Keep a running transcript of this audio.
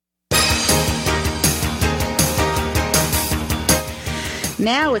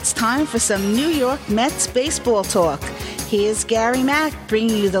Now it's time for some New York Mets baseball talk. Here's Gary Mack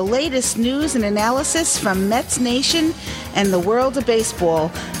bringing you the latest news and analysis from Mets Nation and the world of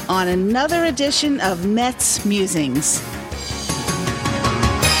baseball on another edition of Mets Musings.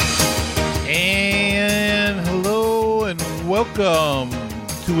 And hello and welcome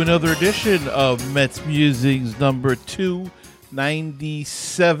to another edition of Mets Musings number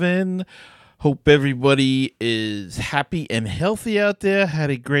 297. Hope everybody is happy and healthy out there. Had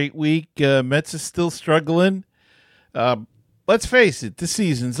a great week. Mets is still struggling. Let's face it, the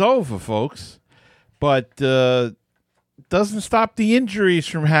season's over, folks. But doesn't stop the injuries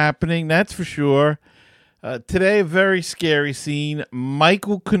from happening, that's for sure. Today, a very scary scene.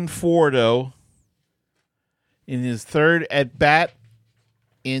 Michael Conforto, in his third at-bat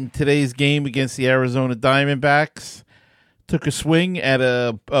in today's game against the Arizona Diamondbacks, took a swing at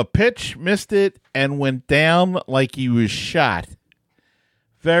a pitch, missed it, and went down like he was shot.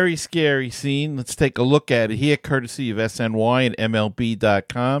 Very scary scene. Let's take a look at it here, courtesy of SNY and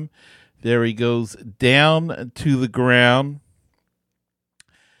MLB.com. There he goes down to the ground.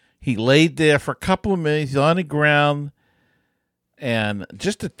 He laid there for a couple of minutes on the ground, and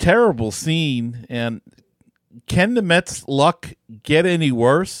just a terrible scene. And can the Mets' luck get any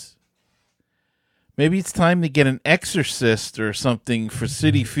worse? Maybe it's time to get an exorcist or something for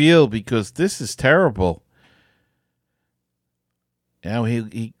Citi Field because this is terrible. Now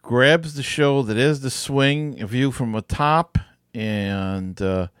he grabs the shoulder. There's the swing, a view from the top,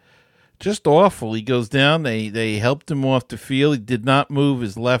 and just awful. He goes down. They helped him off the field. He did not move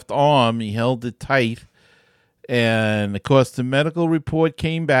his left arm. He held it tight. And, of course, the medical report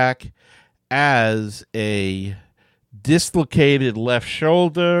came back as a dislocated left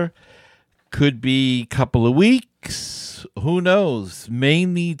shoulder. Could be a couple of weeks. Who knows? May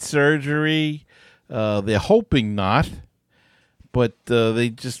need surgery. They're hoping not. But they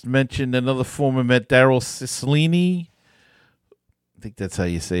just mentioned another former Met, Darryl Cicilline. I think that's how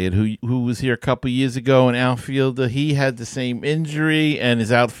you say it, who was here a couple years ago, an outfielder. He had the same injury and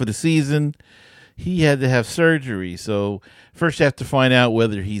is out for the season. He had to have surgery. So first you have to find out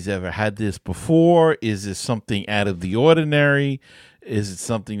whether he's ever had this before. Is this something out of the ordinary? Is it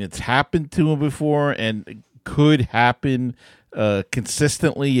something that's happened to him before and could happen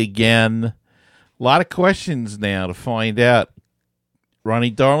consistently again? A lot of questions now to find out. Ronnie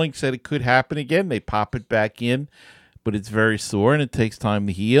Darling said it could happen again. They pop it back in, but it's very sore and it takes time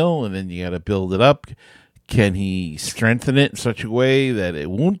to heal, and then you got to build it up. Can he strengthen it in such a way that it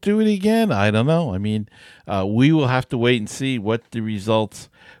won't do it again? I don't know. I mean, we will have to wait and see what the results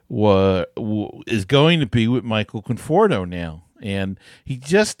is going to be with Michael Conforto now. And he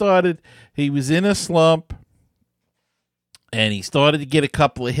just started, he was in a slump, and he started to get a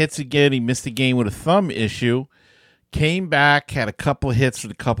couple of hits again. He missed a game with a thumb issue. Came back, had a couple of hits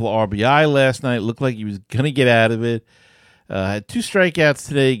with a couple of RBI last night. Looked like he was going to get out of it. Had 2 strikeouts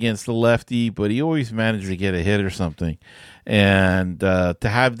today against the lefty, but he always managed to get a hit or something. And to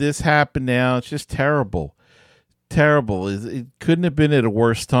have this happen now, it's just terrible. Terrible. It couldn't have been at a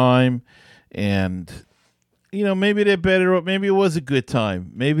worse time. And, you know, maybe they're better off. Maybe it was a good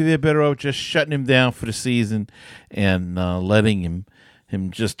time. Maybe they're better off just shutting him down for the season and letting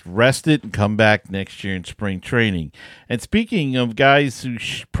him just rest it and come back next year in spring training. And speaking of guys who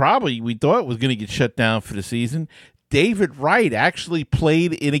probably we thought was going to get shut down for the season, David Wright actually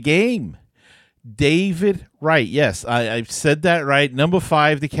played in a game. David Wright, yes, I've said that right. Number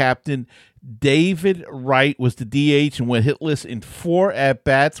 5, the captain. David Wright was the DH and went hitless in 4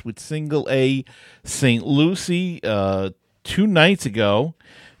 at-bats with Single-A St. Lucie 2 nights ago.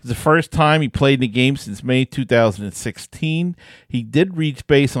 It was the first time he played in a game since May 2016. He did reach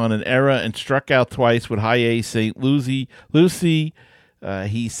base on an error and struck out twice with High-A St. Lucie.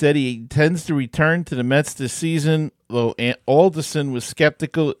 He said he intends to return to the Mets this season, though Alderson was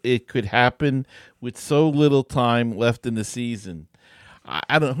skeptical it could happen with so little time left in the season.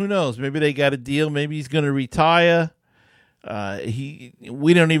 I don't. Who knows? Maybe they got a deal. Maybe he's going to retire.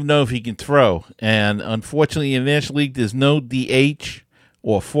 We don't even know if he can throw. And unfortunately, in the National League, there's no DH,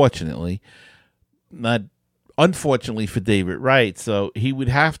 or fortunately, not unfortunately for David Wright. So he would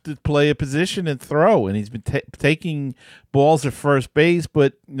have to play a position and throw. And he's been taking balls at first base,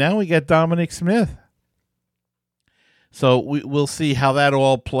 but now we got Dominic Smith. So we'll see how that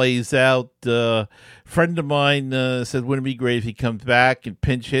all plays out. Friend of mine said, wouldn't it be great if he comes back and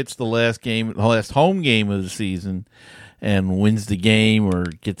pinch hits the last home game of the season and wins the game or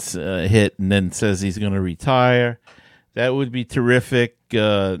gets hit and then says he's going to retire. That would be terrific.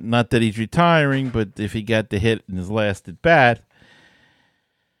 Not that he's retiring, but if he got the hit in his last at bat,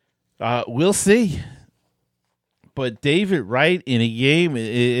 we'll see. but David Wright in a game,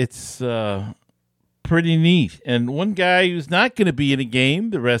 it's pretty neat. And one guy who's not going to be in a game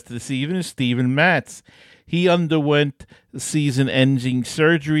the rest of the season is Steven Matz. He underwent season-ending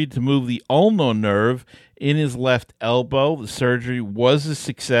surgery to move the ulnar nerve in his left elbow. The surgery was a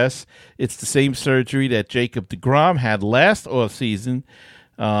success. It's the same surgery that Jacob deGrom had last offseason.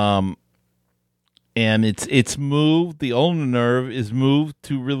 And it's moved. The ulnar nerve is moved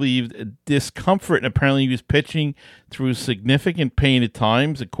to relieve discomfort. And apparently he was pitching through significant pain at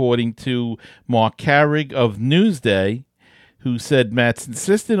times, according to Mark Carrig of Newsday, who said Matz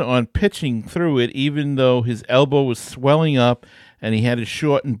insisted on pitching through it, even though his elbow was swelling up and he had to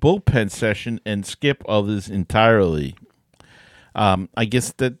shorten bullpen session and skip others entirely. I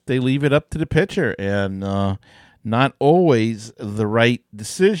guess that they leave it up to the pitcher, and not always the right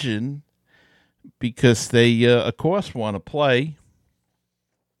decision, because they, of course, want to play.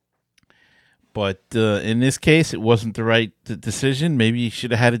 But in this case, it wasn't the right decision. Maybe you should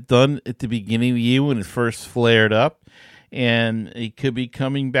have had it done at the beginning of the year when it first flared up. And it could be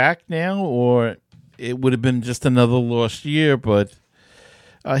coming back now, or it would have been just another lost year. But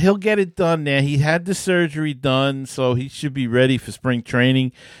he'll get it done now. He had the surgery done, so he should be ready for spring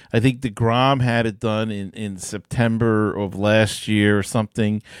training. I think DeGrom had it done in September of last year or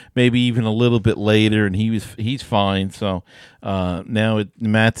something, maybe even a little bit later, and he's fine. So now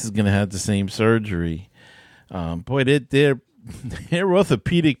Matz is going to have the same surgery. Boy, their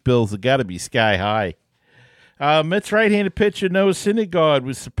orthopedic bills have got to be sky high. Mets right-handed pitcher Noah Syndergaard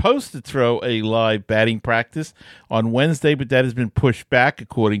was supposed to throw a live batting practice on Wednesday, but that has been pushed back,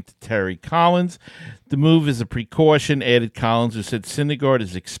 according to Terry Collins. The move is a precaution, added Collins, who said Syndergaard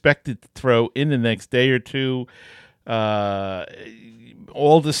is expected to throw in the next day or two.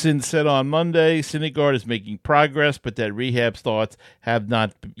 Alderson said on Monday, Syndergaard is making progress, but that rehab starts have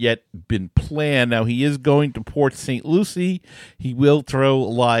not yet been planned. Now, he is going to Port St. Lucie. He will throw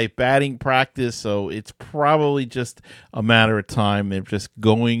live batting practice, so it's probably just a matter of time. They're just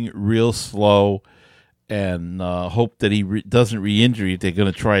going real slow and hope that he doesn't re-injure. They're going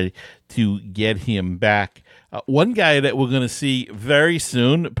to try to get him back. One guy that we're going to see very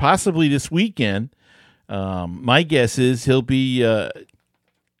soon, possibly this weekend, my guess is he'll be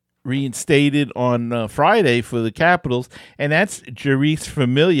reinstated on Friday for the Capitals, and that's Jeurys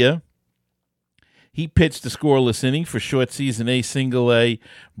Familia. He pitched a scoreless inning for short season A single-A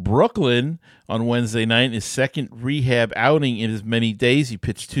Brooklyn on Wednesday night, his second rehab outing in as many days. He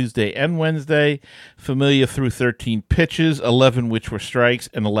pitched Tuesday and Wednesday. Familia threw 13 pitches, 11 which were strikes,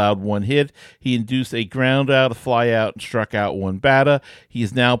 and allowed one hit. He induced a ground out, a fly out, and struck out one batter. He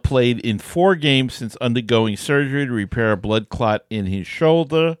has now played in 4 games since undergoing surgery to repair a blood clot in his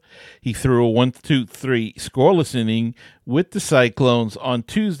shoulder. He threw a 1-2-3 scoreless inning with the Cyclones on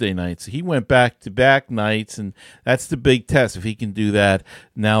Tuesday night. So he went back-to-back nights, and that's the big test. If he can do that,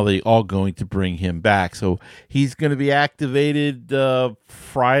 now they're all going to bring him back. So he's going to be activated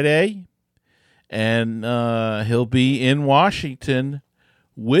Friday, and he'll be in Washington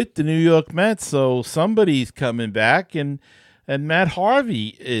with the New York Mets. So somebody's coming back, and Matt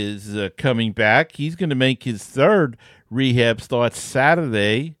Harvey is coming back. He's going to make his third rehab start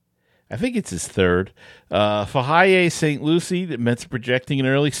Saturday. I think it's his third. For High A St. Lucie, the Mets are projecting an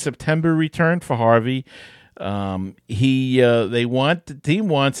early September return for Harvey. The team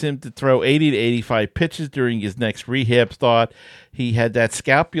wants him to throw 80 to 85 pitches during his next rehab start. He had that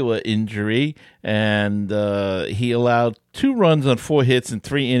scapula injury, and he allowed 2 runs on 4 hits in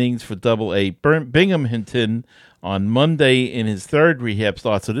 3 innings for Double-A Binghamton on Monday in his third rehab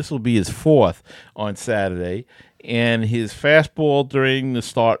start. So this will be his 4th on Saturday. And his fastball during the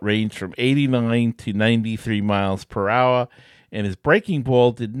start ranged from 89 to 93 miles per hour. And his breaking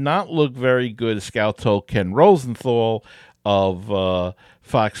ball did not look very good, a scout told Ken Rosenthal of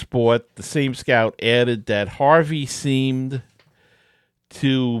Fox Sport. The same scout added that Harvey seemed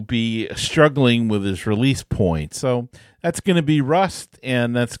to be struggling with his release point. So that's going to be rust,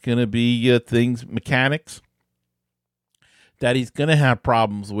 and that's going to be mechanics, that he's going to have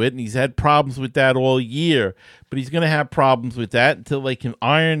problems with, and he's had problems with that all year, but he's going to have problems with that until they can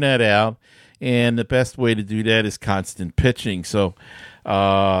iron that out, and the best way to do that is constant pitching. So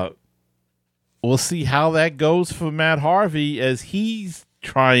we'll see how that goes for Matt Harvey as he's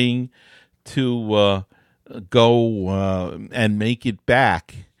trying to go and make it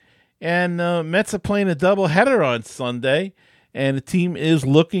back. And Mets are playing a doubleheader on Sunday, and the team is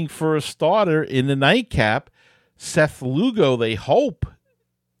looking for a starter in the nightcap. Seth Lugo, they hope,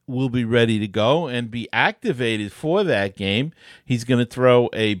 will be ready to go and be activated for that game. He's going to throw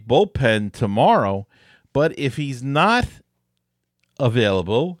a bullpen tomorrow, but if he's not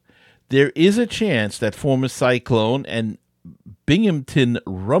available, there is a chance that former Cyclone and Binghamton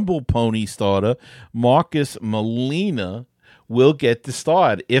Rumble Pony starter Marcus Molina will get the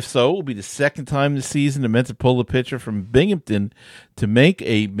start. If so, it will be the second time this season the Mets have pulled a pitcher from Binghamton to make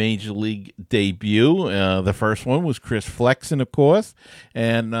a major league debut. The first one was Chris Flexen, of course,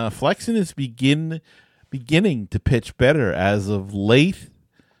 and Flexen is beginning to pitch better as of late.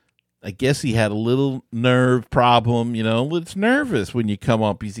 I guess he had a little nerve problem. It's nervous when you come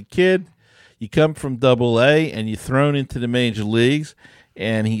up. He's a kid. You come from Double-A and you're thrown into the major leagues,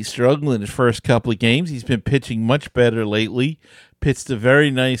 and he's struggling in his first couple of games. He's been pitching much better lately. Pitched a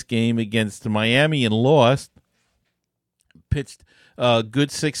very nice game against Miami and lost. Pitched a good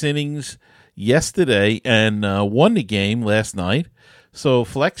 6 innings yesterday and won the game last night. So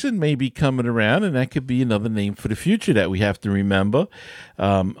Flexen may be coming around, and that could be another name for the future that we have to remember.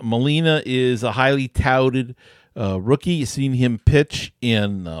 Molina is a highly touted rookie. You've seen him pitch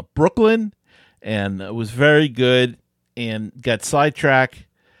in Brooklyn, and was very good, and got sidetracked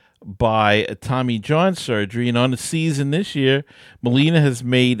by Tommy John surgery. And on the season this year, Molina has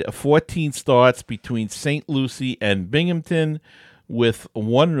made 14 starts between St. Lucie and Binghamton, with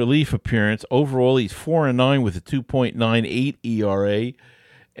 1 relief appearance. Overall, he's 4-9 with a 2.98 ERA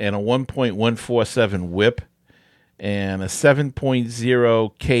and a 1.147 WHIP and a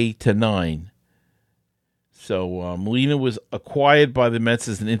 7.0 K/9. So Molina was acquired by the Mets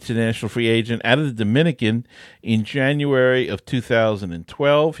as an international free agent out of the Dominican in January of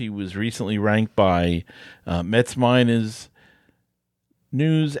 2012. He was recently ranked by Mets Minors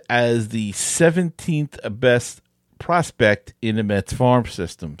News as the 17th best prospect in the Mets farm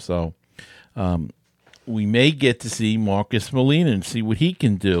system. So we may get to see Marcus Molina and see what he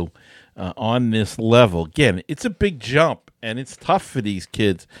can do on this level. Again, it's a big jump, and it's tough for these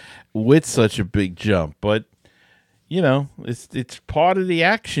kids with such a big jump. But, it's part of the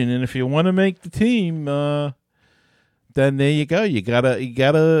action, and if you want to make the team, then there you go. You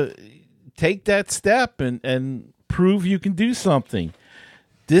gotta take that step and prove you can do something.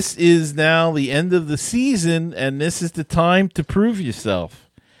 This is now the end of the season, and this is the time to prove yourself.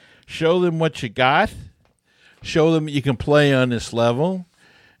 Show them what you got. Show them you can play on this level.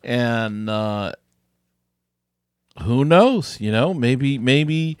 And who knows?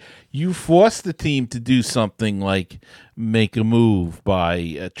 Maybe you force the team to do something like make a move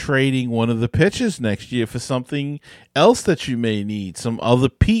by trading one of the pitchers next year for something else that you may need, some other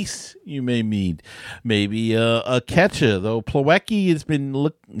piece you may need, maybe a catcher. Though Plawecki he's been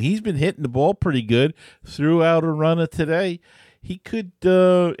hitting the ball pretty good. Threw out a runner today. He could,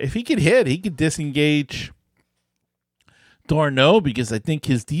 if he could hit, he could disengage d'Arnaud, because I think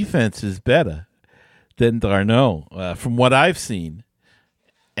his defense is better than d'Arnaud from what I've seen.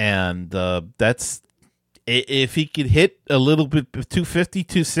 And that's, if he could hit a little bit, 250,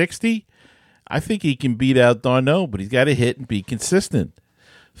 260, I think he can beat out d'Arnaud, but he's got to hit and be consistent.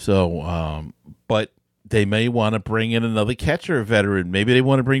 So, but they may want to bring in another catcher, a veteran. Maybe they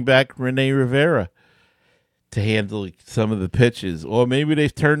want to bring back Rene Rivera to handle some of the pitches. Or maybe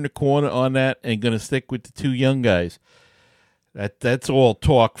they've turned the corner on that and going to stick with the 2 young guys. That's all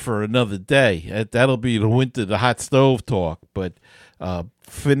talk for another day. That'll be the hot stove talk. But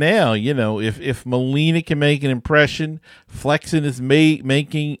for now, if Molina can make an impression, Flexen is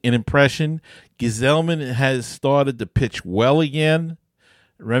making an impression. Gsellman has started to pitch well again,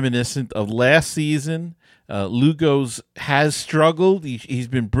 reminiscent of last season. Lugos has struggled. He's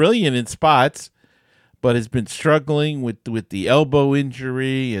been brilliant in spots, but has been struggling with the elbow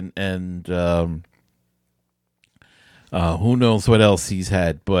injury and who knows what else he's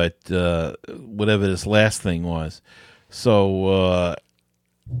had, but whatever this last thing was. So,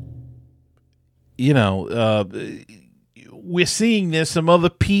 we're seeing there's some other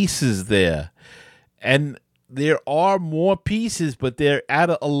pieces there. And there are more pieces, but they're at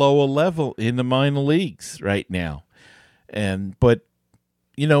a lower level in the minor leagues right now. But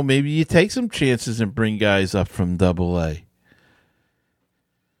maybe you take some chances and bring guys up from Double-A.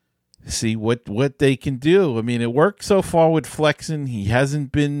 See what they can do. I mean, it worked so far with Flexen. He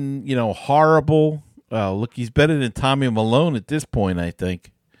hasn't been, horrible. Look, he's better than Tommy Malone at this point, I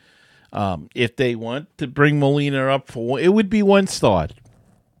think. If they want to bring Molina up it would be 1 start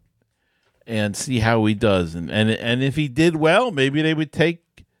and see how he does. And if he did well, maybe they would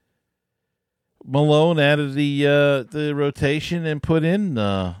take Malone out of the rotation and put in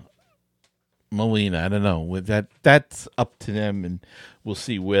Molina. I don't know. That's up to them and we'll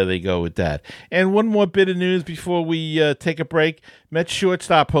see where they go with that. And one more bit of news before we take a break. Mets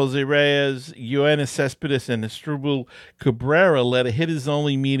shortstop Jose Reyes, Yoenis Cespedes, and Asdrubal Cabrera led a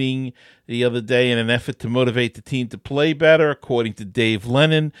hitters-only meeting the other day in an effort to motivate the team to play better. According to Dave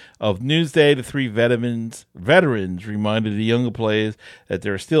Lennon of Newsday, the three veterans reminded the younger players that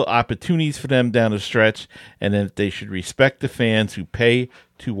there are still opportunities for them down the stretch and that they should respect the fans who pay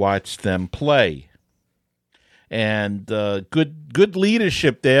to watch them play. And good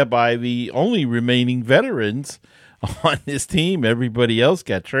leadership there by the only remaining veterans on this team. Everybody else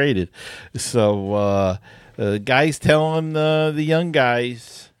got traded. So guys telling the young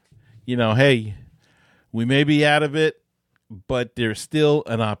guys, hey, we may be out of it, but there's still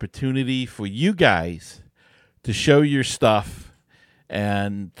an opportunity for you guys to show your stuff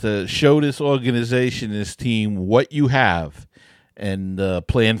and to show this organization, this team, what you have and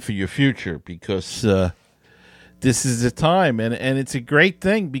plan for your future, because this is the time. And it's a great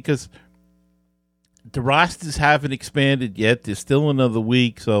thing because the rosters haven't expanded yet. There's still another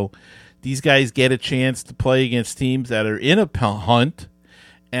week, so these guys get a chance to play against teams that are in a hunt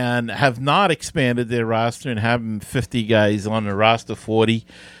and have not expanded their roster and having 50 guys on the roster, 40,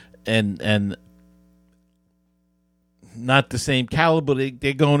 and not the same caliber.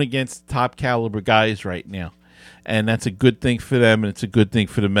 They're going against top caliber guys right now. And that's a good thing for them, and it's a good thing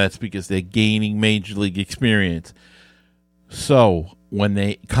for the Mets because they're gaining major league experience. So when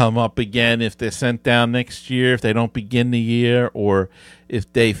they come up again, if they're sent down next year, if they don't begin the year, or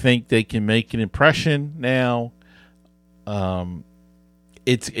if they think they can make an impression now,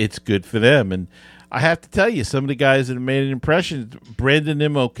 it's good for them. And I have to tell you, some of the guys that have made an impression, Brandon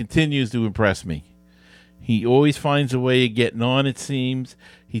Nimmo continues to impress me. He always finds a way of getting on, it seems.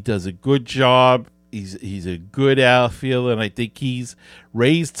 He does a good job. He's a good outfielder, and I think he's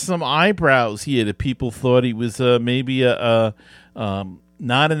raised some eyebrows here that people thought he was maybe a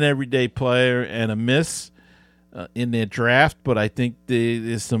not an everyday player and a miss in their draft, but I think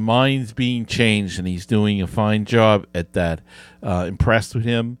there's some minds being changed, and he's doing a fine job at that. Impressed with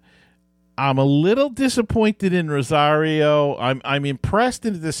him. I'm a little disappointed in Rosario. I'm impressed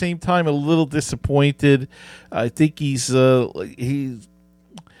and at the same time a little disappointed. I think he's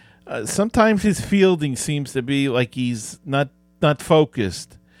sometimes his fielding seems to be like he's not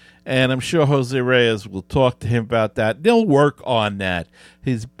focused. And I'm sure Jose Reyes will talk to him about that. They'll work on that.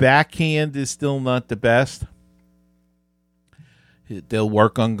 His backhand is still not the best. They'll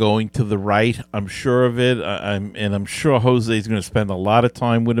work on going to the right. I'm sure of it. I'm sure Jose is going to spend a lot of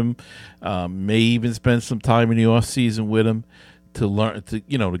time with him. May even spend some time in the off season with him to learn to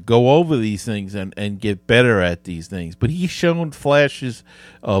go over these things and get better at these things. But he's shown flashes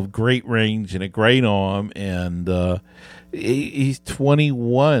of great range and a great arm, and he's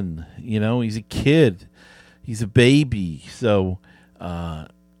 21. He's a kid. He's a baby. So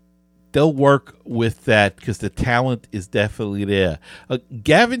they'll work with that because the talent is definitely there.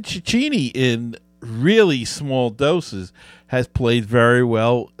 Gavin Cecchini, in really small doses, has played very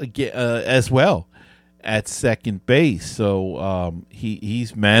well as well at second base. So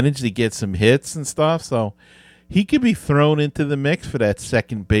he's managed to get some hits and stuff. So he could be thrown into the mix for that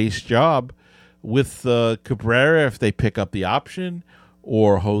second base job with Cabrera if they pick up the option,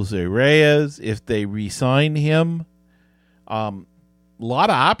 or Jose Reyes if they re-sign him. A lot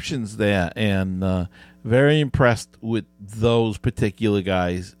of options there, and very impressed with those particular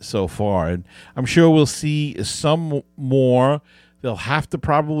guys so far. And I'm sure we'll see some more. They'll have to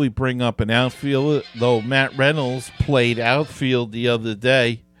probably bring up an outfielder, though Matt Reynolds played outfield the other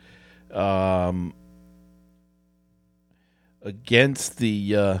day against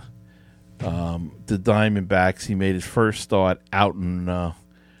the Diamondbacks. He made his first start out in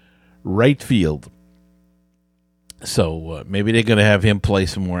right field. So maybe they're going to have him play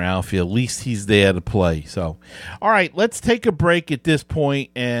some more outfield. At least he's there to play. So, all right, let's take a break at this point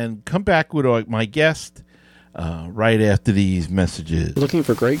and come back with my guest right after these messages. Looking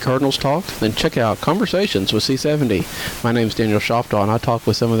for great Cardinals talk? Then check out Conversations with C70. My name's Daniel Shoftaw, and I talk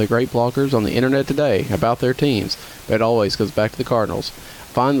with some of the great bloggers on the internet today about their teams, but it always goes back to the Cardinals.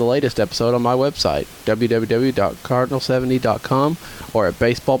 Find the latest episode on my website, www.cardinal70.com, or at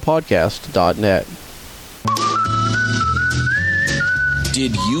baseballpodcast.net.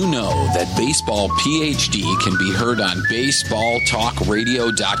 Did you know that Baseball PhD can be heard on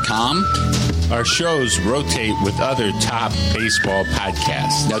baseballtalkradio.com? Our shows rotate with other top baseball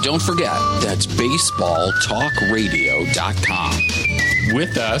podcasts. Now don't forget, that's baseballtalkradio.com.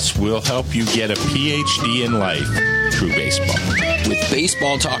 With us, we'll help you get a PhD in life through baseball. With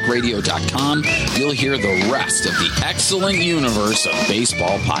baseballtalkradio.com, you'll hear the rest of the excellent universe of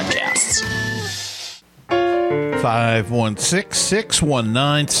baseball podcasts.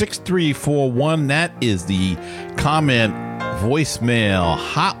 516-619-6341. That is the comment voicemail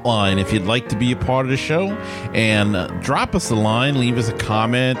hotline if you'd like to be a part of the show, and drop us a line, leave us a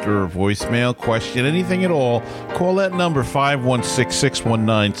comment or a voicemail question, anything at all. Call that number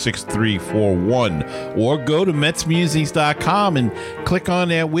 516-619-6341, or go to metsmusings.com and click on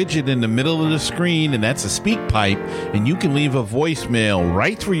that widget in the middle of the screen, and that's a speak pipe, and you can leave a voicemail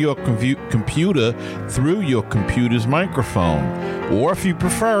right through your computer through your computer's microphone. Or if you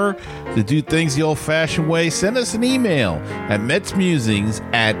prefer to do things the old-fashioned way, send us an email at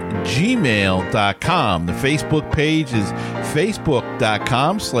metsmusings@gmail.com. The Facebook page is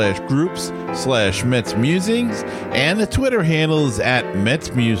facebook.com/groups/metsmusings, and the Twitter handle is at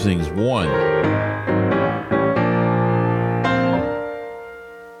metsmusings1.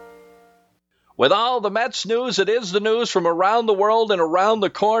 With all the Mets news, it is the news from around the world and around the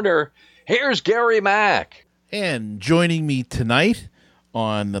corner. Here's Gary Mack. And joining me tonight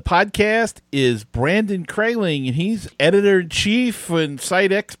on the podcast is Brandon Kraling, and he's editor-in-chief and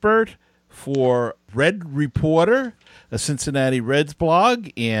site expert for Red Reporter, a Cincinnati Reds blog,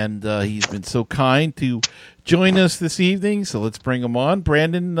 and he's been so kind to join us this evening, so let's bring him on.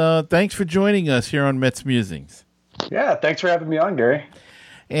 Brandon, thanks for joining us here on Mets Musings. Yeah, thanks for having me on, Gary.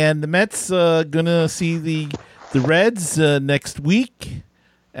 And the Mets going to see the Reds next week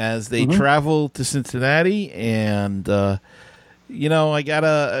as they travel to Cincinnati, and I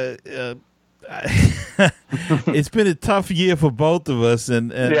gotta. It's been a tough year for both of us,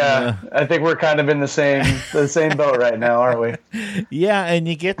 and yeah, I think we're kind of in the same boat right now, aren't we? Yeah, and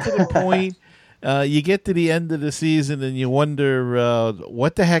you get to the point, you get to the end of the season, and you wonder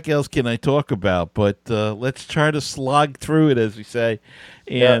what the heck else can I talk about? But let's try to slog through it, as we say,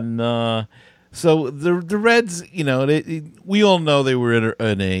 and. So the Reds, we all know they were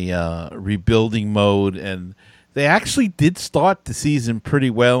in a rebuilding mode, and they actually did start the season pretty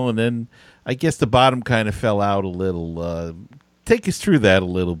well, and then I guess the bottom kind of fell out a little. Take us through that a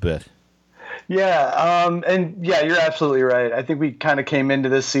little bit. Yeah, and yeah, you're absolutely right. I think we kind of came into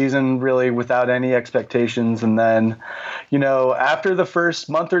this season really without any expectations, and then, after the first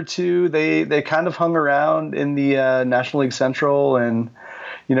month or two, they kind of hung around in the National League Central, and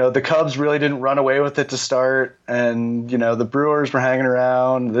the Cubs really didn't run away with it to start, and the Brewers were hanging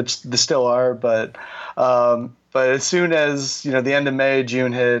around. They still are, but as soon as the end of May,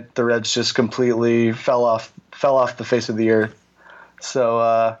 June hit, the Reds just completely fell off the face of the earth.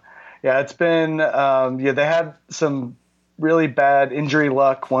 So it's been they had some really bad injury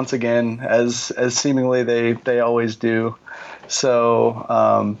luck once again, as seemingly they always do.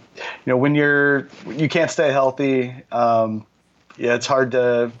 So when you can't stay healthy. It's hard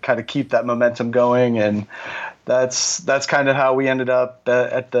to kind of keep that momentum going, and that's kind of how we ended up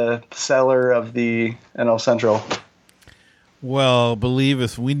at the cellar of the NL Central. Well, believe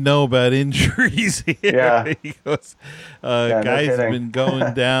us, we know about injuries here. Yeah. Because guys have been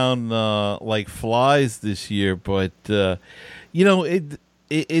going down like flies this year, but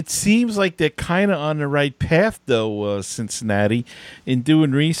it seems like they're kind of on the right path, though. Cincinnati, in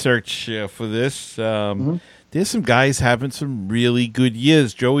doing research for this. There's some guys having some really good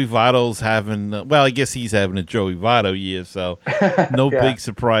years. Joey Votto's having, I guess he's having a Joey Votto year, so no big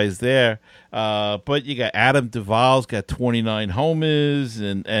surprise there. But you got Adam Duvall's got 29 homers,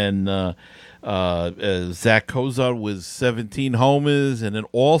 and Zach Cozart was 17 homers, and an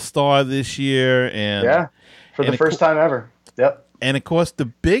all-star this year. And for the first time ever. Yep. And, of course, the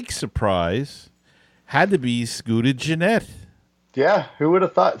big surprise had to be Scooter Gennett. Yeah, who would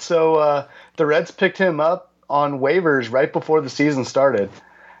have thought? So the Reds picked him up on waivers right before the season started.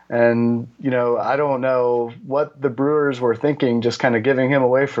 And, I don't know what the Brewers were thinking, just kind of giving him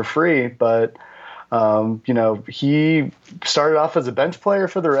away for free. But, he started off as a bench player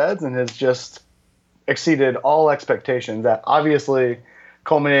for the Reds and has just exceeded all expectations, that obviously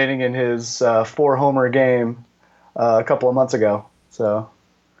culminating in his 4-homer game a couple of months ago. So,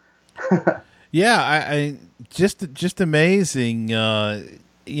 yeah, I just amazing.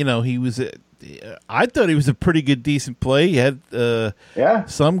 He was I thought he was a pretty good, decent play. He had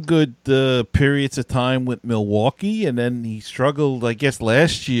some good periods of time with Milwaukee, and then he struggled, I guess,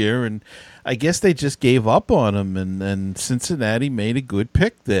 last year, and I guess they just gave up on him, and Cincinnati made a good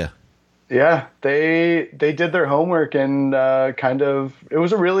pick there. Yeah, they did their homework, and it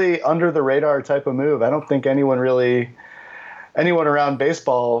was a really under-the-radar type of move. I don't think anyone around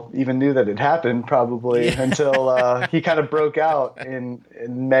baseball even knew that it happened, probably, until he kind of broke out in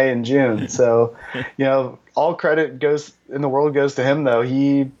May and June. So, all credit in the world goes to him, though.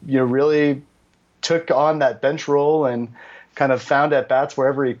 He really took on that bench role and kind of found at bats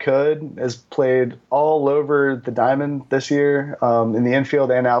wherever he could, has played all over the diamond this year, in the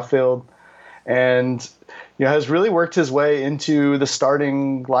infield and outfield, and has really worked his way into the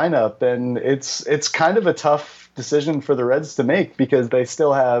starting lineup. And it's kind of a tough decision for the Reds to make because they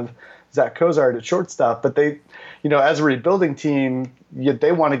still have Zach Cozart at shortstop, but they, as a rebuilding team,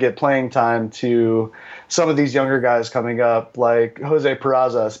 they want to get playing time to some of these younger guys coming up, like Jose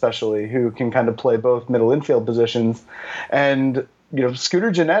Peraza, especially, who can kind of play both middle infield positions. And,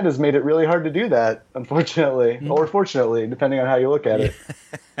 Scooter Gennett has made it really hard to do that, unfortunately, or fortunately, depending on how you look at it.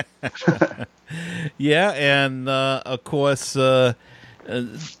 Yeah, and of course, the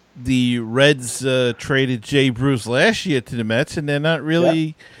Reds traded Jay Bruce last year to the Mets, and they're not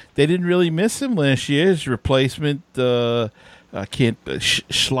really, they didn't really miss him last year. His replacement, Schleiber?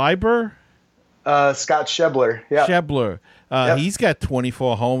 Scott Schebler. Yeah. Schebler. He's got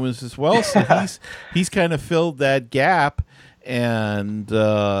 24 homers as well, so he's kind of filled that gap. And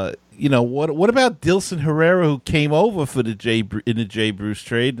what about Dilson Herrera, who came over for the Jay Bruce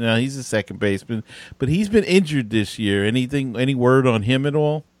trade? Now he's a second baseman, but he's been injured this year. Any word on him at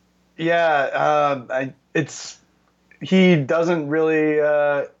all? Yeah, he doesn't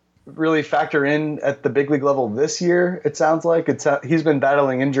really factor in at the big league level this year. It sounds like he's been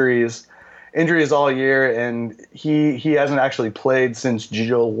battling injuries all year, and he hasn't actually played since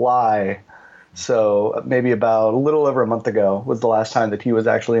July. So maybe about a little over a month ago was the last time that he was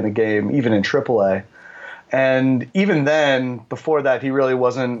actually in a game, even in AAA. And even then, before that, he really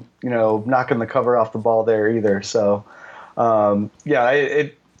wasn't, knocking the cover off the ball there either. So, I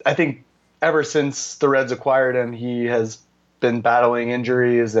think ever since the Reds acquired him, he has been battling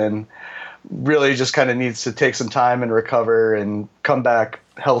injuries and really just kind of needs to take some time and recover and come back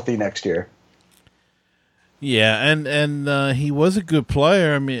healthy next year. Yeah, and he was a good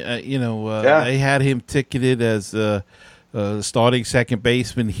player. I mean, they had him ticketed as starting second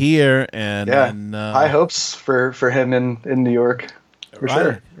baseman here, and high hopes for him in New York, for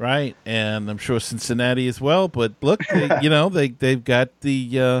sure. Right, and I'm sure Cincinnati as well. But look, they've got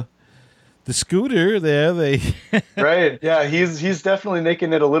the Scooter there. Right, yeah, he's definitely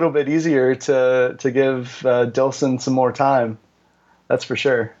making it a little bit easier to give Dilson some more time. That's for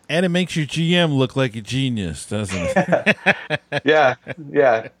sure. And it makes your GM look like a genius, doesn't it? Yeah,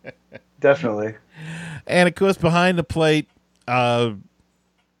 definitely. And, of course, behind the plate, high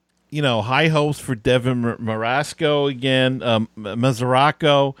hopes for Devin Marasco again,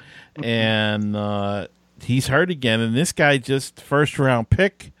 Mesoraco, and he's hurt again. And this guy just first-round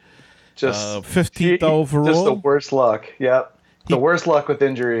pick, 15th overall. Just the worst luck, yep. The worst luck with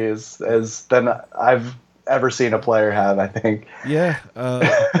injuries than I've ever seen a player have, I think. Yeah,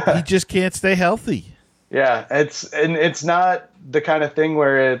 he just can't stay healthy. Yeah, it's not the kind of thing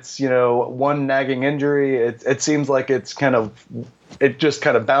where it's one nagging injury. It seems like it just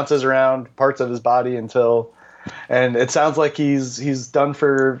kind of bounces around parts of his body and it sounds like he's done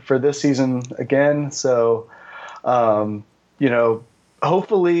for this season again. So,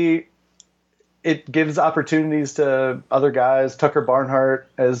 hopefully it gives opportunities to other guys. Tucker Barnhart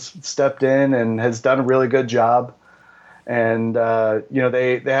has stepped in and has done a really good job. And,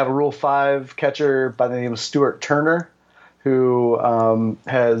 they have a Rule 5 catcher by the name of Stuart Turner, who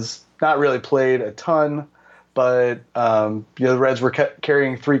has not really played a ton, but, the Reds were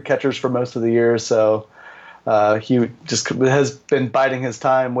carrying 3 catchers for most of the year. So he just has been biding his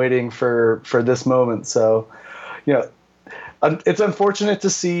time, waiting for this moment. So, it's unfortunate to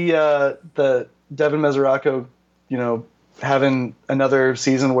see the Devin Mesoraco, having another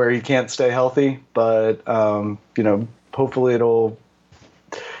season where he can't stay healthy. But hopefully it'll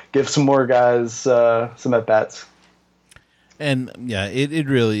give some more guys some at bats. And yeah, it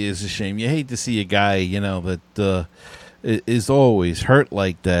really is a shame. You hate to see a guy that is always hurt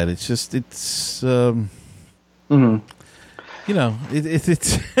like that. It's just it's. It's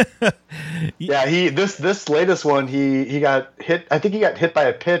yeah. This latest one, he got hit. I think he got hit by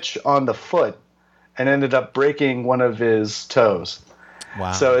a pitch on the foot and ended up breaking one of his toes.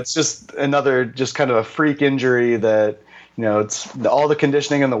 Wow. So it's just another kind of a freak injury that it's all the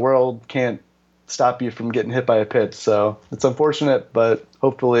conditioning in the world can't stop you from getting hit by a pitch. So it's unfortunate, but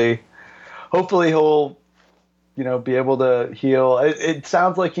hopefully he'll be able to heal. It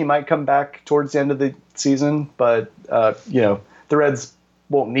sounds like he might come back towards the end of the season, but the Reds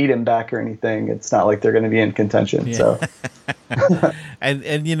won't need him back or anything. It's not like they're going to be in contention. Yeah. So,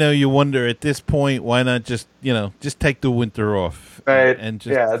 and you wonder at this point, why not just take the winter off, right? And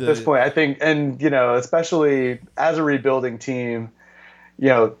just, at this point, I think, and especially as a rebuilding team,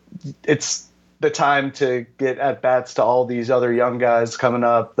 it's the time to get at bats to all these other young guys coming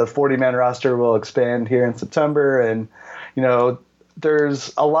up. The 40-man roster will expand here in September, and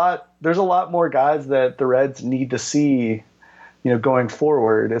there's a lot more guys that the Reds need to see, going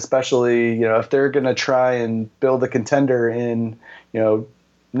forward, especially, if they're going to try and build a contender in,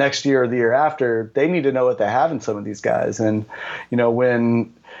 next year or the year after. They need to know what they have in some of these guys. And,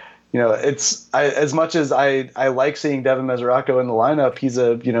 when, as much as I like seeing Devin Mesoraco in the lineup, he's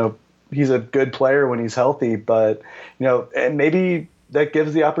a good player when he's healthy, but, and maybe that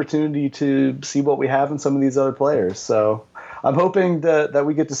gives the opportunity to see what we have in some of these other players. So I'm hoping that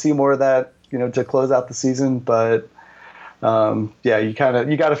we get to see more of that, to close out the season. But you got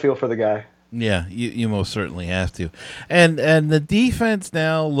to feel for the guy. Yeah, you most certainly have to. And the defense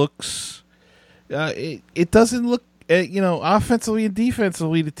now looks, it doesn't look, offensively and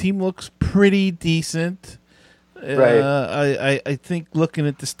defensively, the team looks pretty decent. Right. I think looking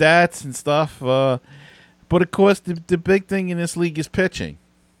at the stats and stuff, but of course the big thing in this league is pitching.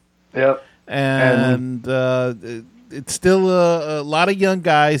 Yep. And it's still a lot of young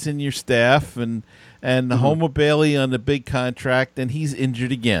guys in your staff, and Homer Bailey on the big contract, and he's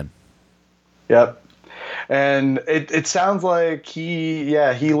injured again. Yep. And it sounds like he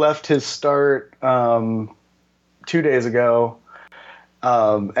left his start 2 days ago.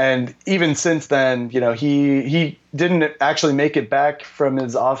 And even since then, he didn't actually make it back from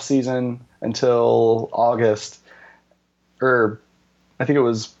his off season until August, or I think it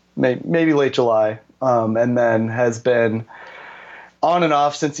was maybe late July. And then has been on and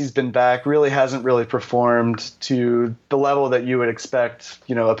off since he's been back. Really hasn't really performed to the level that you would expect,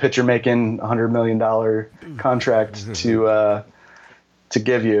 a pitcher making $100 million contract to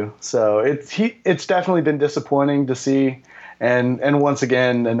give you. So it's definitely been disappointing to see. And once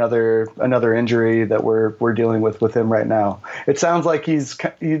again, another injury that we're dealing with him right now. It sounds like he's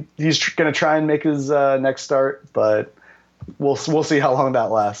going to try and make his next start, but we'll see how long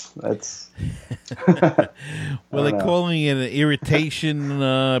that lasts. That's well, they're calling it an irritation,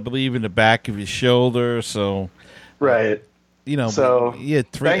 I believe, in the back of his shoulder. So right, so he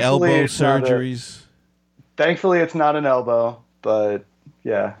had 3 elbow surgeries. Thankfully, it's not an elbow, but.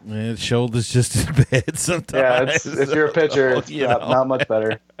 Yeah. The shoulder's just as bad sometimes. Yeah, if you're a pitcher, it's not much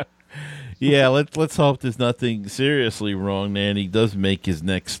better. Yeah, let's hope there's nothing seriously wrong there, and he does make his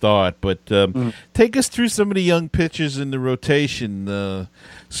next start. But take us through some of the young pitchers in the rotation,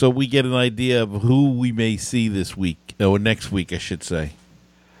 so we get an idea of who we may see this week, or next week, I should say.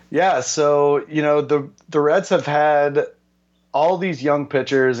 Yeah, so the Reds have had all these young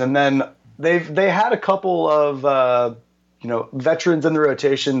pitchers, and then they had a couple of veterans in the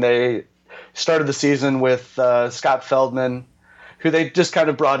rotation. They started the season with Scott Feldman, who they just kind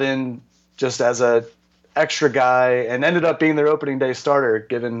of brought in just as a extra guy, and ended up being their opening day starter,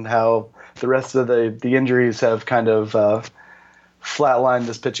 given how the rest of the injuries have kind of flatlined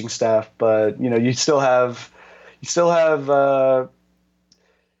this pitching staff. But you still have Anthony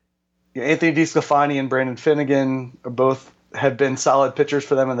DeSclafani and Brandon Finnegan are both have been solid pitchers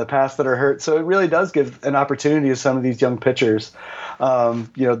for them in the past that are hurt. So it really does give an opportunity to some of these young pitchers.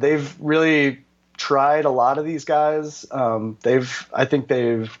 They've really tried a lot of these guys. I think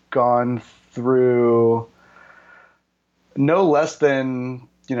they've gone through no less than,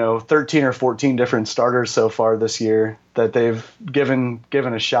 13 or 14 different starters so far this year that they've given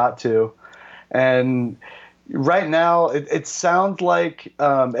a shot to. And right now, it sounds like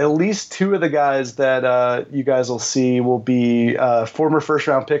at least 2 of the guys that you guys will see will be former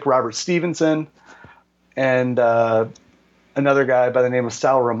first-round pick Robert Stevenson and another guy by the name of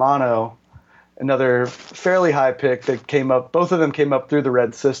Sal Romano, another fairly high pick that came up. Both of them came up through the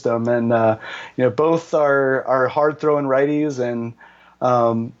Red system, and both are hard-throwing righties and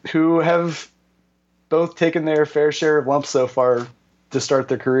who have both taken their fair share of lumps so far to start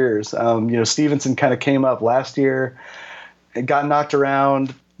their careers. Stevenson kind of came up last year and got knocked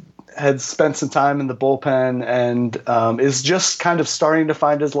around, had spent some time in the bullpen, and is just kind of starting to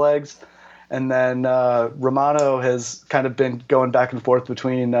find his legs. And then Romano has kind of been going back and forth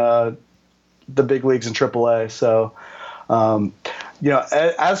between the big leagues and AAA. So,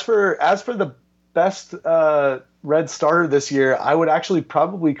 as for the best Red starter this year, I would actually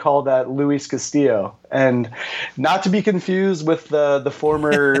probably call that Luis Castillo, and not to be confused with the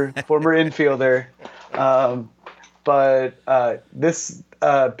former infielder. But this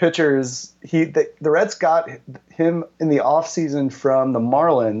pitcher's the Reds got him in the offseason from the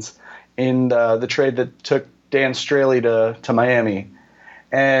Marlins in the trade that took Dan Straley to Miami,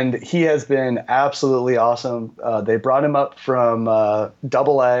 and he has been absolutely awesome. They brought him up from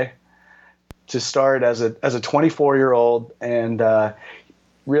Double-A to start as a 24-year-old, and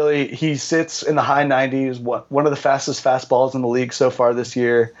really he sits in the high 90s, one of the fastest fastballs in the league so far this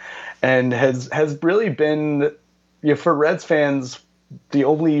year, and has really been for Reds fans, the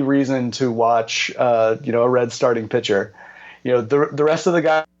only reason to watch a Reds starting pitcher, the rest of the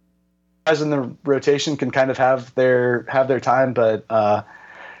guys in the rotation can kind of have their time, but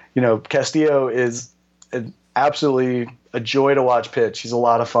Castillo is absolutely a joy to watch pitch. He's a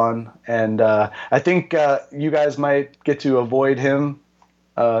lot of fun, and I think you guys might get to avoid him,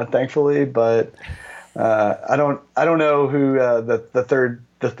 thankfully. But I don't know who the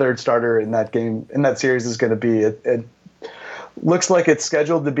third starter in that series is going to be. It looks like it's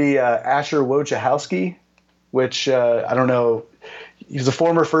scheduled to be Asher Wojciechowski, which I don't know. He's a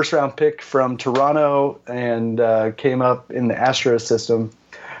former first-round pick from Toronto and came up in the Astros system,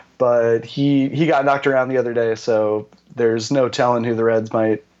 but he got knocked around the other day, so there's no telling who the Reds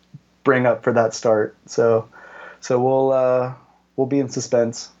might bring up for that start. So we'll be in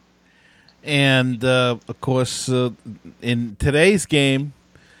suspense. And of course, in today's game,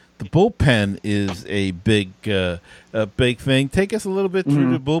 the bullpen is a big thing. Take us a little bit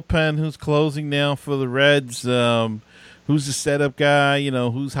through the bullpen. Who's closing now for the Reds? Who's the setup guy?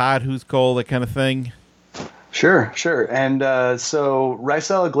 Who's hot, who's cold, that kind of thing. Sure. And so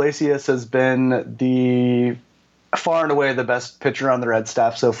Raisel Iglesias has been the far and away the best pitcher on the Red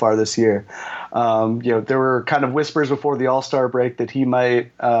staff so far this year. There were kind of whispers before the All-Star break that he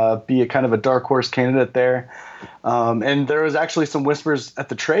might be a kind of a dark horse candidate there. And there was actually some whispers at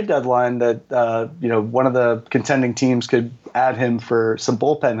the trade deadline that, one of the contending teams could add him for some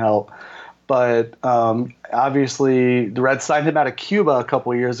bullpen help. But obviously the Reds signed him out of Cuba a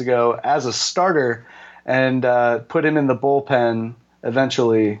couple of years ago as a starter and put him in the bullpen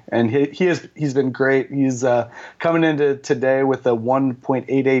eventually. And he's been great. He's coming into today with a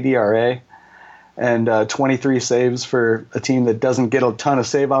 1.88 ERA and 23 saves for a team that doesn't get a ton of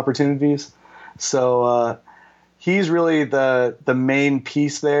save opportunities. So he's really the main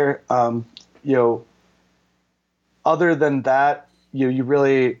piece there. Other than that, you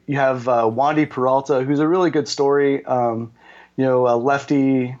have Wandy Peralta, who's a really good story. A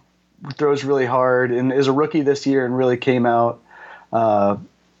lefty, throws really hard and is a rookie this year and really came out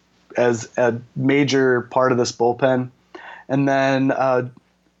as a major part of this bullpen. And then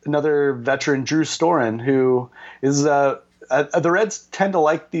another veteran, Drew Storen, who is the Reds tend to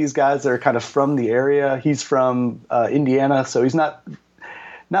like these guys that are kind of from the area. He's from Indiana, so he's not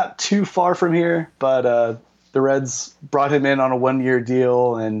too far from here, but the Reds brought him in on a 1-year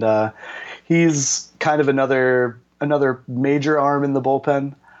deal, and he's kind of another major arm in the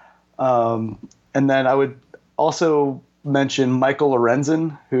bullpen. And then I would also mention Michael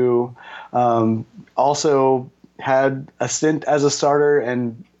Lorenzen, who also had a stint as a starter,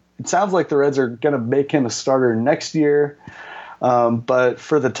 and it sounds like the Reds are going to make him a starter next year. But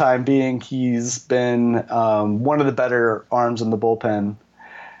for the time being, he's been one of the better arms in the bullpen.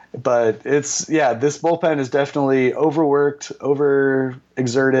 But this bullpen is definitely overworked,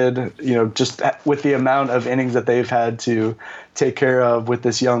 overexerted, just with the amount of innings that they've had to take care of with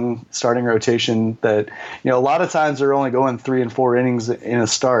this young starting rotation that, a lot of times they're only going 3 and 4 innings in a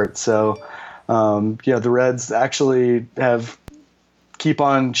start. So, the Reds actually keep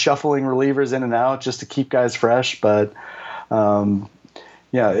on shuffling relievers in and out just to keep guys fresh. But,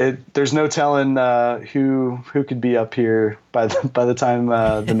 there's no telling who could be up here by the time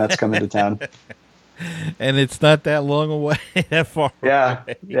the Mets come into town. And it's not that long away, that far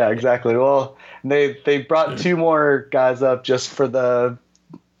away. Yeah, exactly. Well, they brought 2 more guys up just in the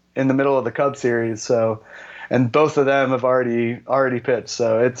middle of the Cubs series. So, and both of them have already pitched.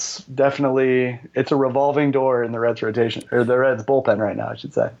 So it's a revolving door in the Reds rotation, or the Reds bullpen right now, I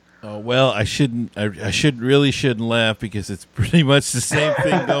should say. Oh, well, I shouldn't laugh because it's pretty much the same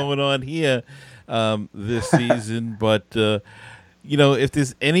thing going on here this season. But, if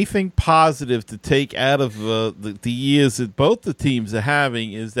there's anything positive to take out of the years that both the teams are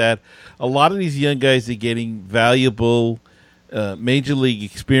having, is that a lot of these young guys are getting valuable major league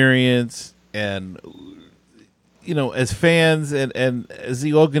experience, and, as fans and as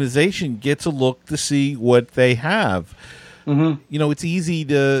the organization gets a look to see what they have. Mm-hmm. It's easy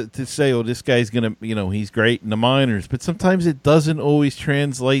to say, oh, this guy's going to, he's great in the minors, but sometimes it doesn't always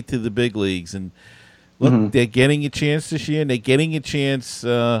translate to the big leagues. And look, they're getting a chance this year, and they're getting a chance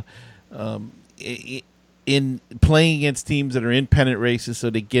in playing against teams that are in pennant races,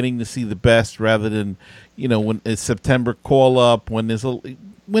 so they're getting to see the best rather than, when it's September call up,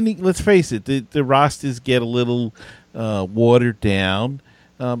 let's face it, the rosters get a little watered down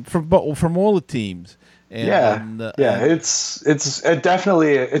from all the teams. And, it's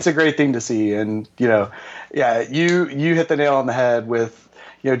definitely a great thing to see, and you hit the nail on the head with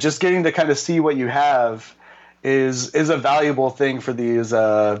just getting to kind of see what you have. is a valuable thing for these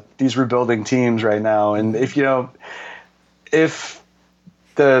rebuilding teams right now. And if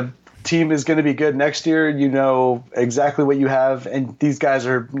the team is going to be good next year, you know exactly what you have, and these guys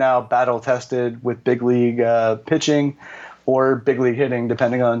are now battle tested with big league pitching or big league hitting,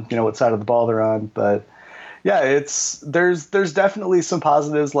 depending on what side of the ball they're on. But yeah, there's definitely some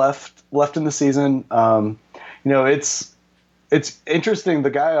positives left in the season. It's interesting. The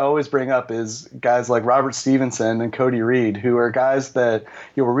guy I always bring up is guys like Robert Stevenson and Cody Reed, who are guys that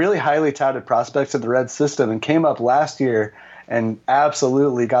were really highly touted prospects in the Reds system and came up last year and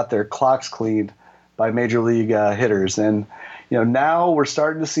absolutely got their clocks cleaned by major league hitters. And now we're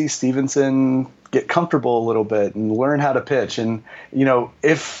starting to see Stevenson get comfortable a little bit and learn how to pitch. And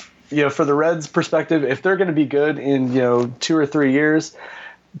if for the Reds' perspective, if they're going to be good in 2 or 3 years,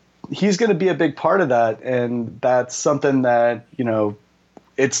 he's going to be a big part of that. And that's something that he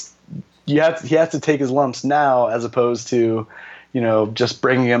has to take his lumps now, as opposed to just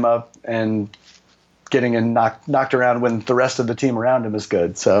bringing him up and getting him knocked around when the rest of the team around him is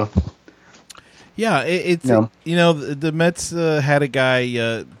good. So yeah, the Mets had a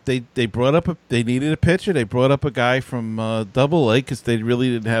guy. They brought up they needed a pitcher. They brought up a guy from Double-A because they really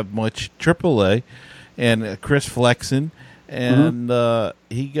didn't have much Triple-A, and Chris Flexen, and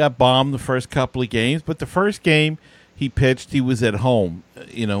he got bombed the first couple of games. But the first game he pitched, he was at home,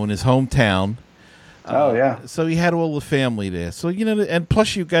 in his hometown. Oh yeah. So he had all the family there. So and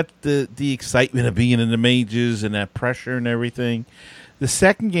plus you got the excitement of being in the majors and that pressure and everything. The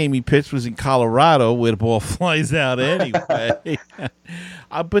second game he pitched was in Colorado, where the ball flies out anyway.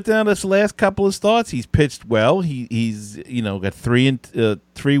 But then this last couple of starts, he's pitched well. He's got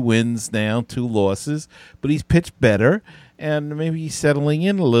 3 wins now, 2 losses, but he's pitched better, and maybe he's settling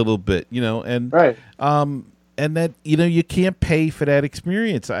in a little bit. And right. And that you can't pay for that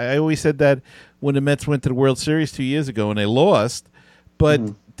experience. I always said that when the Mets went to the World Series 2 years ago and they lost, but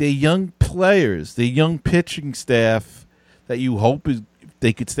the young players, the young pitching staff that you hope is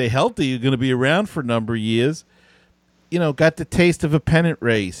they could stay healthy, are going to be around for a number of years, got the taste of a pennant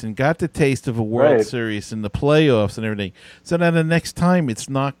race and got the taste of a World Series and the playoffs and everything. So now the next time it's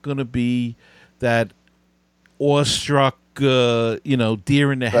not going to be that awestruck, deer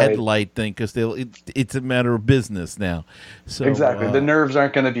in the headlight thing, because it's a matter of business now. So exactly, the nerves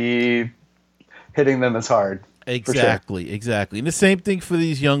aren't going to be hitting them as hard. Exactly, sure. Exactly. And the same thing for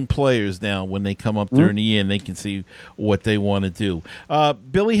these young players now when they come up during the year and they can see what they want to do.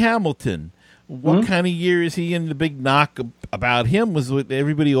 Billy Hamilton, what kind of year is he in? The big knock about him was what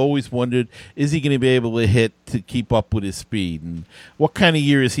everybody always wondered, is he going to be able to hit to keep up with his speed? And what kind of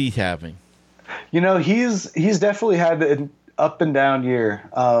year is he having? He's definitely had an up and down year.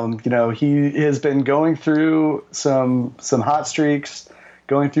 He has been going through some hot streaks,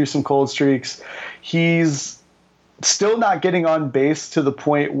 going through some cold streaks. He's still not getting on base to the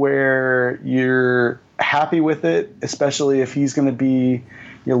point where you're happy with it, especially if he's going to be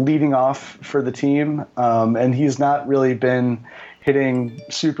leading off for the team. And he's not really been hitting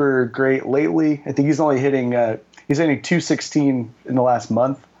super great lately. I think he's only hitting 216 in the last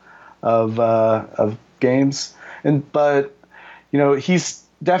month of games. But he's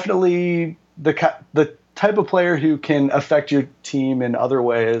definitely the type of player who can affect your team in other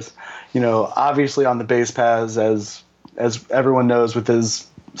ways. Obviously on the base paths, as everyone knows, with his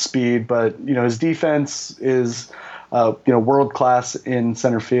speed, but his defense is world class in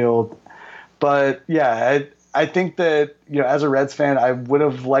center field. But yeah, I think that as a Reds fan, I would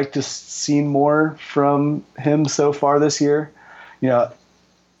have liked to seen more from him so far this year.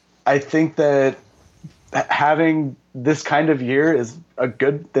 I think that having this kind of year is a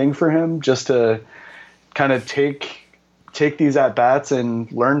good thing for him, just to kind of take these at bats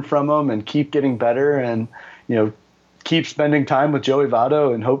and learn from them and keep getting better, and keep spending time with Joey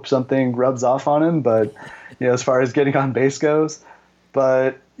Votto and hope something rubs off on him. But as far as getting on base goes,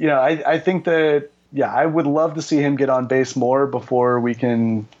 but I think that I would love to see him get on base more before we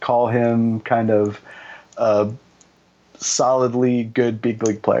can call him kind of a solidly good big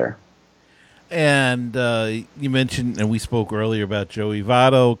league player. And you mentioned, and we spoke earlier about Joey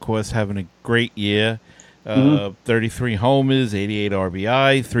Votto, of course, having a great year. 33 homers, 88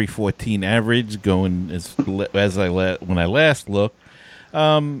 RBI, 314 average, going when I last looked.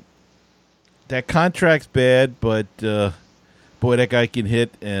 That contract's bad, but boy, that guy can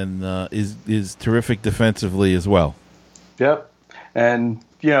hit and is terrific defensively as well. Yep, and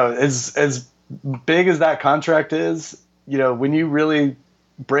as big as that contract is, when you really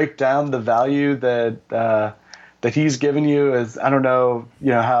break down the value that he's given you, as I don't know,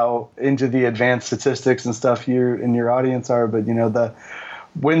 how into the advanced statistics and stuff you and your audience are, but the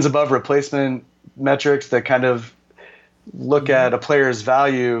wins above replacement metrics that kind of look at a player's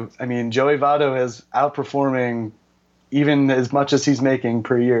value, I mean, Joey Votto is outperforming even as much as he's making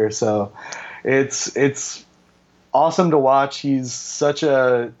per year. So it's awesome to watch. He's such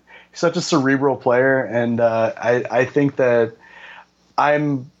a cerebral player, and I think that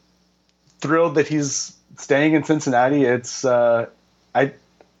I'm thrilled that he's staying in Cincinnati. It's I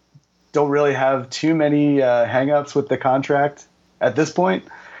don't really have too many hang-ups with the contract at this point.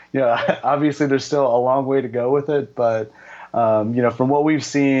 Obviously there's still a long way to go with it, but from what we've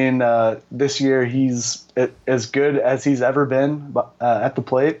seen this year, he's as good as he's ever been at the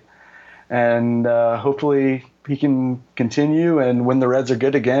plate, and hopefully he can continue. And when the Reds are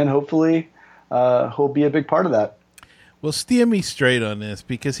good again, hopefully he'll be a big part of that. Well, steer me straight on this,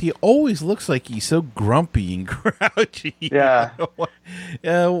 because he always looks like he's so grumpy and grouchy. Yeah.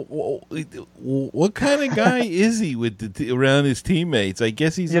 What kind of guy is he around his teammates? I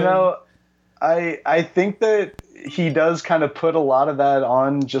guess he's. I think that he does kind of put a lot of that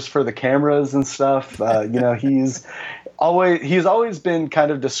on just for the cameras and stuff. He's always been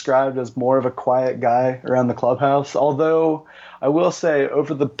kind of described as more of a quiet guy around the clubhouse. Although I will say,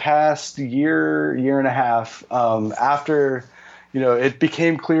 over the past year and a half, after it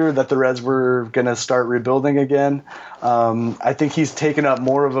became clear that the Reds were going to start rebuilding again, I think he's taken up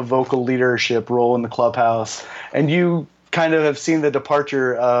more of a vocal leadership role in the clubhouse. And you kind of have seen the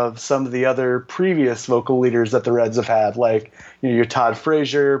departure of some of the other previous vocal leaders that the Reds have had, like your Todd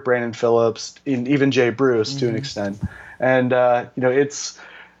Frazier, Brandon Phillips, and even Jay Bruce to an extent. And it's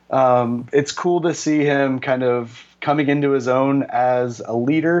cool to see him kind of coming into his own as a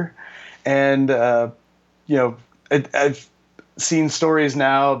leader. And I've seen stories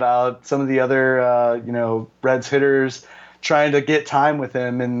now about some of the other Reds hitters trying to get time with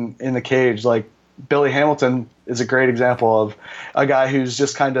him in the cage. Like Billy Hamilton is a great example of a guy who's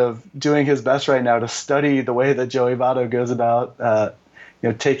just kind of doing his best right now to study the way that Joey Votto goes about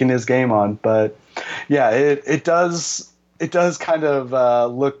taking his game on. But yeah, it does kind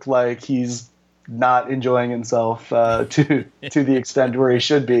of look like he's not enjoying himself to the extent where he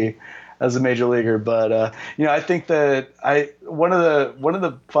should be as a major leaguer. But I think that one of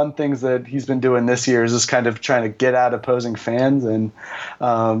the fun things that he's been doing this year is just kind of trying to get at opposing fans. And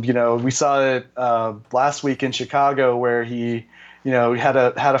we saw it last week in Chicago, where he had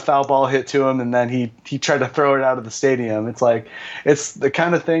a foul ball hit to him, and then he tried to throw it out of the stadium. It's the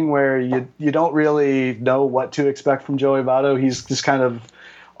kind of thing where you don't really know what to expect from Joey Votto. He's just kind of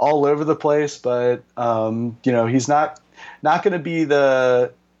all over the place, but he's not going to be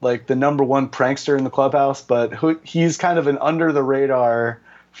the number one prankster in the clubhouse, but he's kind of an under the radar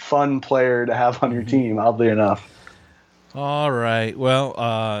fun player to have on your team, oddly enough. All right. Well,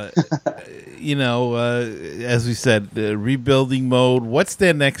 as we said, rebuilding mode. What's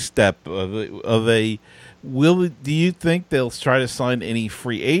their next step? Do you think they'll try to sign any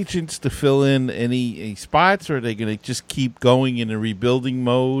free agents to fill in any spots, or are they going to just keep going in a rebuilding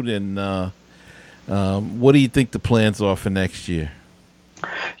mode? And what do you think the plans are for next year?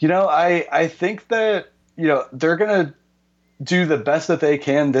 I think that they're going to do the best that they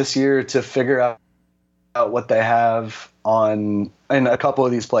can this year to figure out what they have in a couple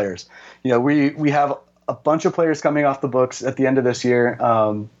of these players. We have a bunch of players coming off the books at the end of this year,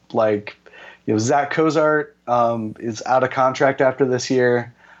 Zach Cozart is out of contract after this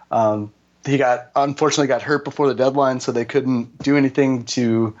year. He unfortunately got hurt before the deadline, so they couldn't do anything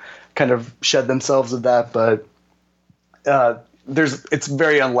to kind of shed themselves of that. But it's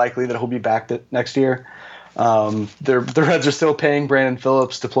very unlikely that he'll be back next year. The Reds are still paying Brandon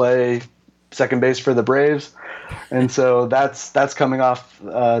Phillips to play second base for the Braves, and so that's coming off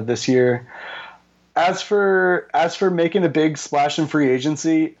this year. As for making a big splash in free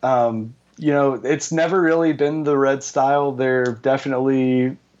agency, it's never really been the Reds style. They're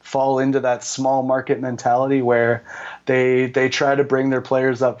definitely fall into that small market mentality where they try to bring their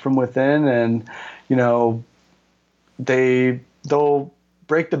players up from within, and they'll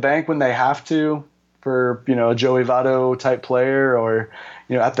break the bank when they have to for a Joey Votto type player, or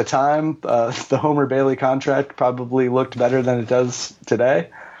at the time the Homer Bailey contract probably looked better than it does today,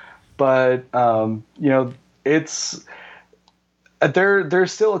 but it's they're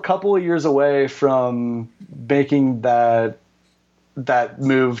still a couple of years away from making that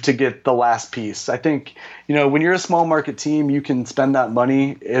move to get the last piece. I think, when you're a small market team, you can spend that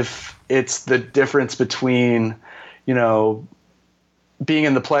money if it's the difference between, being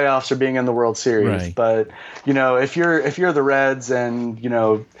in the playoffs or being in the World Series. Right. But, if you're the Reds and,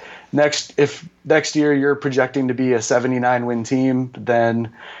 if next year you're projecting to be a 79 win team,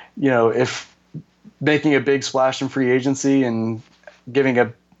 then, if making a big splash in free agency and giving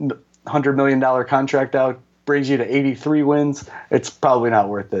 $100 million contract out brings you to 83 wins, it's probably not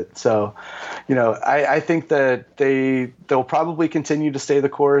worth it. So, I think that they'll probably continue to stay the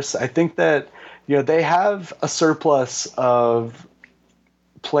course. I think that, they have a surplus of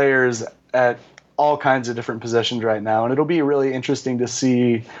players at all kinds of different positions right now, and it'll be really interesting to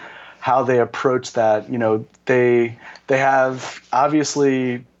see how they approach that. They have,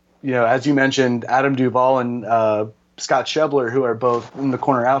 obviously, as you mentioned, Adam Duvall and Scott Schebler, who are both in the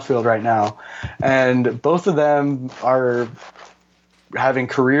corner outfield right now, and both of them are having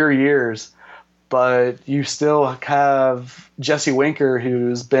career years, but you still have Jesse Winker,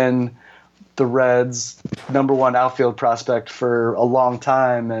 who's been the Reds' #1 outfield prospect for a long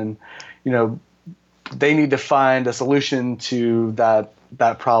time, and they need to find a solution to that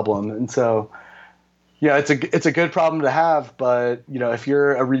problem. And so, it's a good problem to have, but if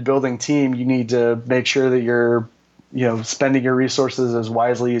you're a rebuilding team, you need to make sure that you're spending your resources as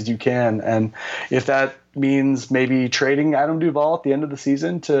wisely as you can. And if that means maybe trading Adam Duvall at the end of the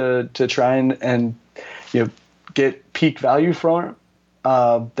season to try and get peak value from him,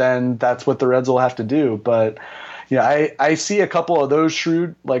 then that's what the Reds will have to do. But I see a couple of those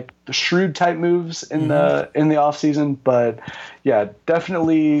shrewd type moves in the offseason, but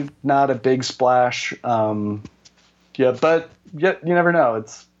definitely not a big splash. But you never know.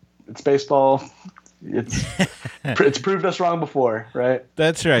 It's baseball. It's proved us wrong before, right?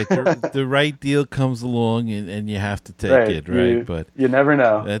 That's right. The right deal comes along, and you have to take it, right? But you never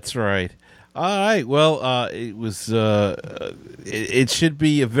know. That's right. All right. Well, it was. It should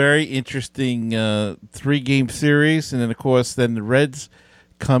be a very interesting 3-game series, and then of course, then the Reds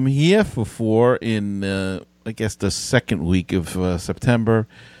come here for 4 in I guess the second week of September.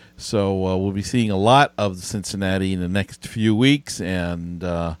 So we'll be seeing a lot of Cincinnati in the next few weeks, and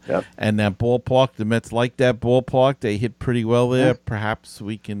and that ballpark, the Mets like that ballpark. They hit pretty well there. Yeah. Perhaps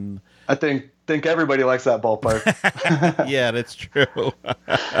we can. I think everybody likes that ballpark. Yeah, that's true.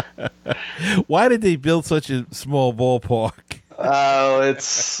 Why did they build such a small ballpark? Oh,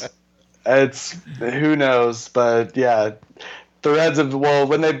 it's who knows, but yeah, the Reds have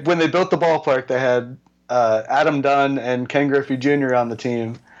when they built the ballpark, they had Adam Dunn and Ken Griffey Jr. on the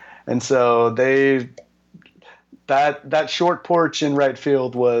team. And so that short porch in right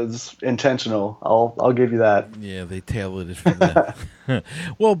field was intentional. I'll give you that. Yeah, they tailored it for that.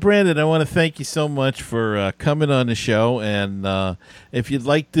 Well, Brandon, I want to thank you so much for coming on the show. And if you'd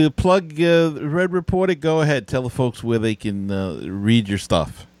like to plug Red Reporter, go ahead. Tell the folks where they can read your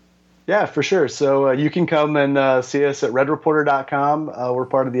stuff. Yeah, for sure. So you can come and see us at redreporter.com. We're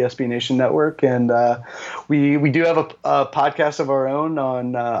part of the SB Nation Network, and we do have a podcast of our own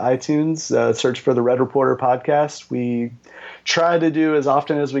on iTunes. Search for the Red Reporter podcast. We try to do as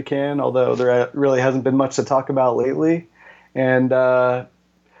often as we can, although there really hasn't been much to talk about lately. And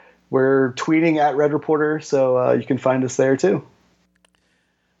we're tweeting at Red Reporter, so you can find us there too.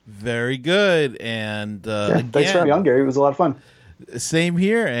 Very good. And thanks for having me on, Gary. It was a lot of fun. Same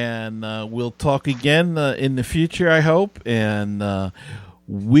here, and we'll talk again in the future, I hope. And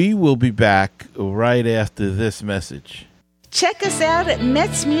we will be back right after this message. Check us out at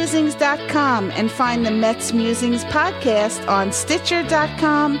MetsMusings.com and find the Mets Musings podcast on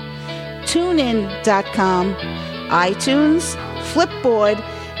Stitcher.com, TuneIn.com, iTunes, Flipboard,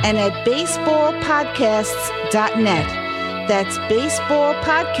 and at BaseballPodcasts.net. That's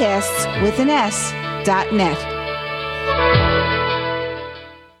BaseballPodcasts with an S.net.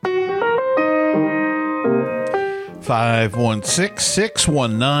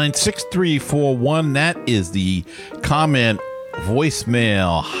 516-619-6341. That is the comment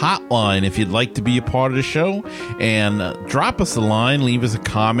voicemail hotline if you'd like to be a part of the show, and drop us a line, leave us a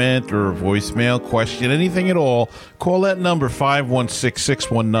comment or a voicemail, question, anything at all. Call that number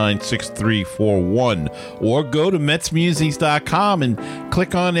 516-619-6341, or go to MetsMusings.com and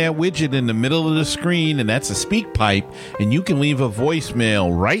click on that widget in the middle of the screen, and that's a speak pipe, and you can leave a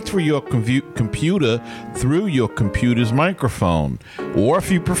voicemail right through your computer through your computer's microphone. Or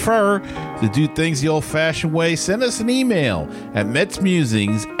if you prefer to do things the old-fashioned way, send us an email at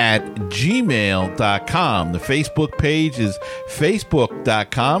metsmusings@gmail.com. The Facebook page is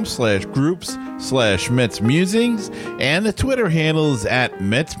facebook.com/groups/metsmusings, and the Twitter handle is at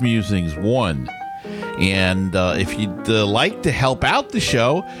metsmusings1. And if you'd like to help out the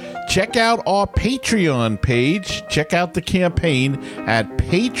show, check out our Patreon page. Check out the campaign at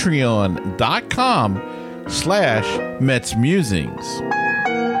patreon.com/metsmusings.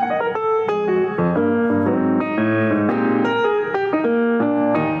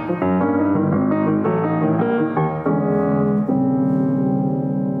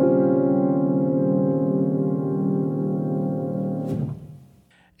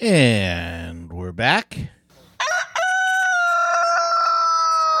 And we're back.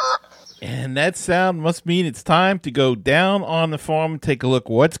 And that sound must mean it's time to go down on the farm and take a look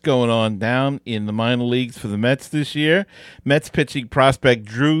what's going on down in the minor leagues for the Mets this year. Mets pitching prospect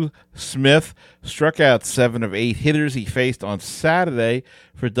Drew Smith struck out 7 of 8 hitters he faced on Saturday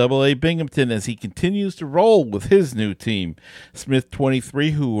for AA Binghamton as he continues to roll with his new team. Smith,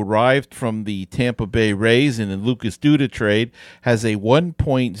 23, who arrived from the Tampa Bay Rays in a Lucas Duda trade, has a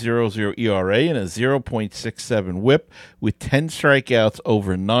 1.00 ERA and a 0.67 whip with 10 strikeouts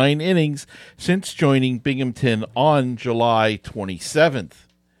over 9 innings since joining Binghamton on July 27th.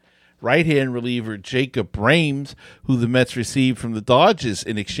 Right-hand reliever Jacob Rames, who the Mets received from the Dodgers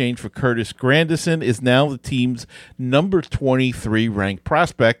in exchange for Curtis Granderson, is now the team's number 23 ranked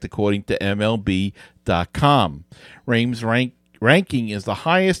prospect, according to MLB.com. Rames' ranking is the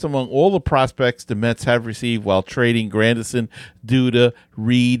highest among all the prospects the Mets have received while trading Granderson, Duda,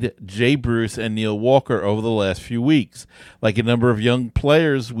 Reed, Jay Bruce, and Neil Walker over the last few weeks. Like a number of young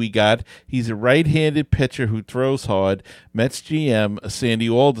players we got, he's a right-handed pitcher who throws hard, Mets GM Sandy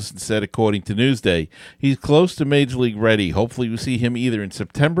Alderson said, according to Newsday. He's close to Major League ready. Hopefully we'll see him either in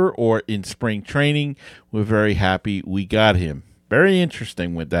September or in spring training. We're very happy we got him. Very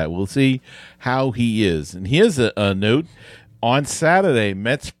interesting with that. We'll see how he is. And here's a note. On Saturday,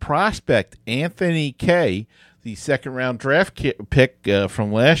 Mets prospect Anthony Kay, the second-round draft pick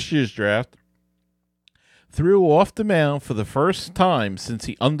from last year's draft, threw off the mound for the first time since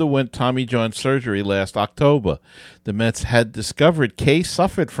he underwent Tommy John surgery last October. The Mets had discovered Kay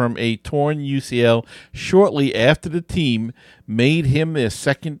suffered from a torn UCL shortly after the team made him their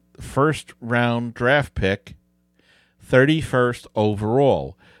second first-round draft pick, 31st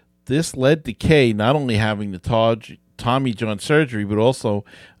overall. This led to Kay not only having the Tommy John surgery, but also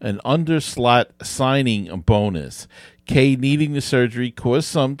an underslot signing bonus. Kay needing the surgery caused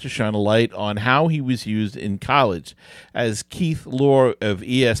some to shine a light on how he was used in college. As Keith Lohr of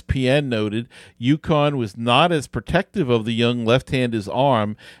ESPN noted, UConn was not as protective of the young left-hander's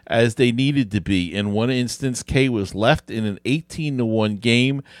arm as they needed to be. In one instance, Kay was left in an 18-1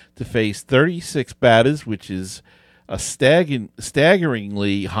 game to face 36 batters, which is a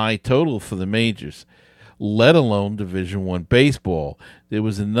staggeringly high total for the majors, let alone Division I baseball. There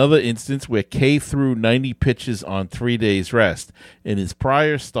was another instance where Kay threw 90 pitches on 3 days' rest. In his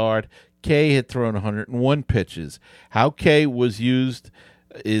prior start, Kay had thrown 101 pitches. How Kay was used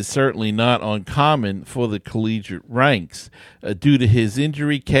is certainly not uncommon for the collegiate ranks. Due to his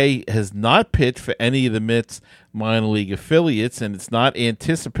injury, Kay has not pitched for any of the Mets minor league affiliates, and it's not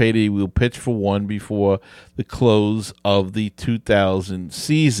anticipated he will pitch for one before the close of the 2000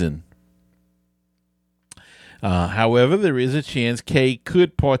 season. However, there is a chance Kay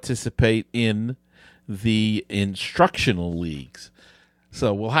could participate in the instructional leagues.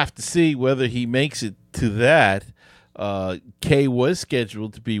 So we'll have to see whether he makes it to that. Kay was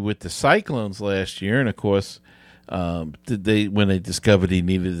scheduled to be with the Cyclones last year, and of course, when they discovered he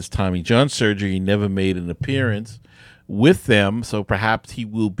needed his Tommy John surgery, he never made an appearance with them, so perhaps he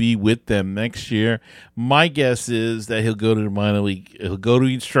will be with them next year. My guess is that he'll go to the minor league, he'll go to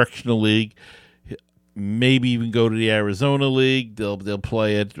the instructional league, maybe even go to the Arizona League. They'll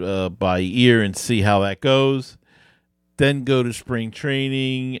play it by ear and see how that goes. Then go to spring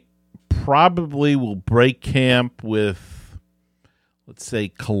training. Probably will break camp with, let's say,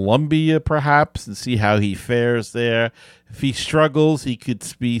 Columbia perhaps, and see how he fares there. If he struggles, he could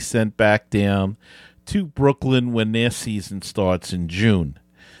be sent back down to Brooklyn when their season starts in June.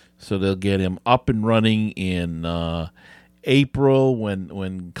 So they'll get him up and running in April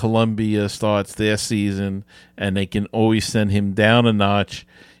when Columbia starts their season, and they can always send him down a notch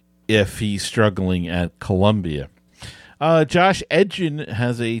if he's struggling at Columbia. Josh Edgin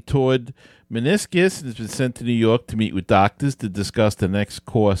has a torn meniscus and has been sent to New York to meet with doctors to discuss the next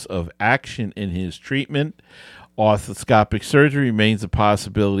course of action in his treatment. Arthroscopic surgery remains a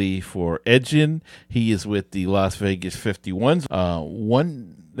possibility for Edgin. He is with the Las Vegas 51s.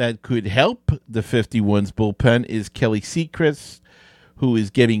 One that could help the 51's bullpen is Kelly Sechrist, who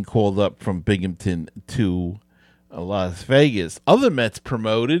is getting called up from Binghamton to Las Vegas. Other Mets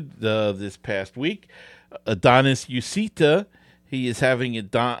promoted this past week. Adonis Ucita, he is having a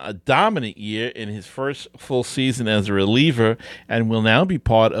dominant year in his first full season as a reliever and will now be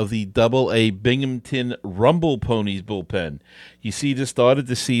part of the AA Binghamton Rumble Ponies bullpen. Ucita started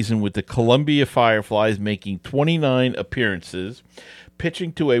the season with the Columbia Fireflies, making 29 appearances,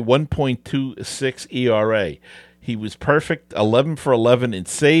 pitching to a 1.26 ERA. He was perfect, 11 for 11 in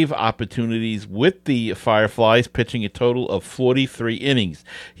save opportunities with the Fireflies, pitching a total of 43 innings.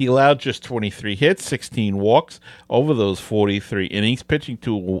 He allowed just 23 hits, 16 walks over those 43 innings, pitching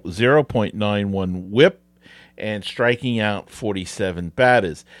to a 0.91 whip and striking out 47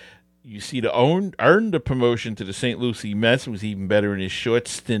 batters. You see, to earn the promotion to the St. Lucie Mets, was even better in his short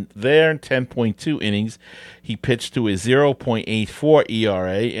stint there. In 10.2 innings, he pitched to a 0.84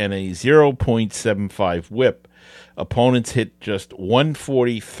 ERA and a 0.75 whip. Opponents hit just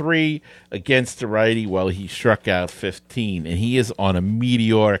 143 against the righty while he struck out 15. And he is on a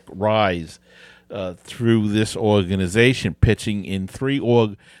meteoric rise through this organization, pitching in three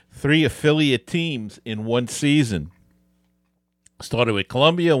affiliate teams in one season. Started with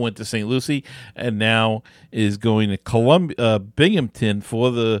Columbia, went to St. Lucie, and now is going to Binghamton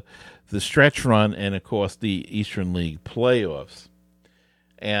for the stretch run and, of course, the Eastern League playoffs.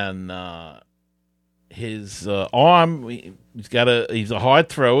 And his arm, he's a hard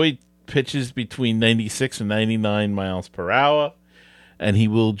thrower. He pitches between 96 and 99 miles per hour, and he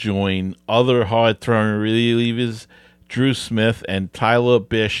will join other hard throwing relievers, Drew Smith and Tyler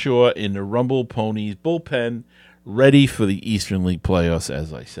Bearshaw, in the Rumble Ponies bullpen, ready for the Eastern League playoffs,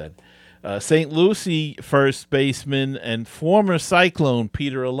 as I said. St. Lucie first baseman and former Cyclone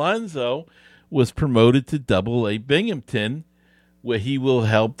Peter Alonso was promoted to Double-A Binghamton, where he will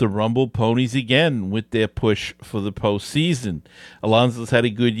help the Rumble Ponies again with their push for the postseason. Alonso's had a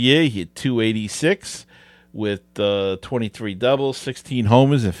good year. He hit .286 with 23 doubles, 16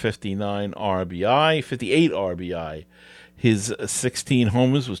 homers, and 58 RBI. His 16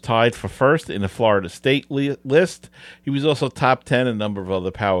 homers was tied for first in the Florida State list. He was also top 10 in a number of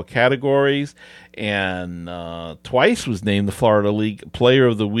other power categories, and twice was named the Florida League Player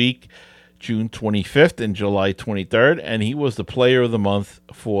of the Week, June 25th and July 23rd, and he was the Player of the Month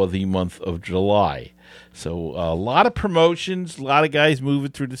for the month of July. So a lot of promotions, a lot of guys moving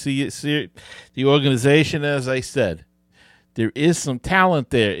through the organization, as I said. There is some talent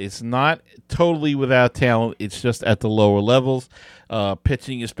there. It's not totally without talent. It's just at the lower levels.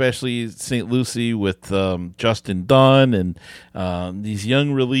 Pitching, especially St. Lucie with Justin Dunn and these young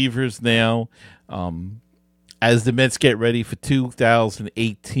relievers now, as the Mets get ready for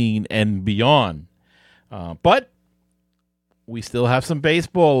 2018 and beyond. But we still have some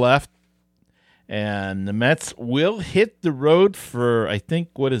baseball left. And the Mets will hit the road for, I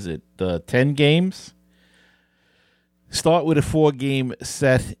think, 10 games? Start with a 4-game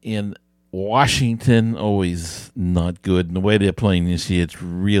set in Washington. Always not good. And the way they're playing this year, it's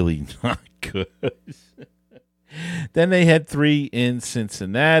really not good. Then they had 3 in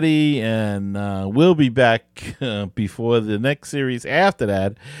Cincinnati, and we'll be back before the next series after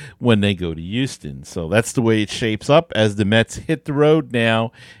that when they go to Houston. So that's the way it shapes up as the Mets hit the road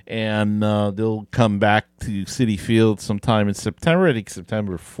now, and they'll come back to Citi Field sometime in September, I think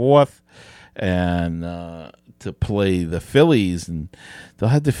September 4th, and to play the Phillies, and they'll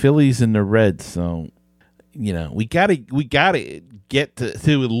have the Phillies and the Reds. So, we gotta get to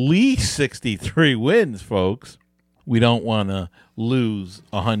at least 63 wins, folks. We don't want to lose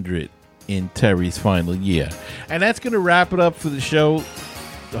 100 in Terry's final year. And that's going to wrap it up for the show.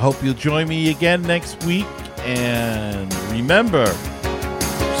 I hope you'll join me again next week. And remember,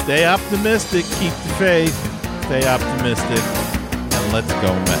 stay optimistic, keep the faith, stay optimistic, and let's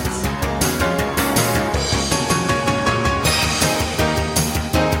go Mets.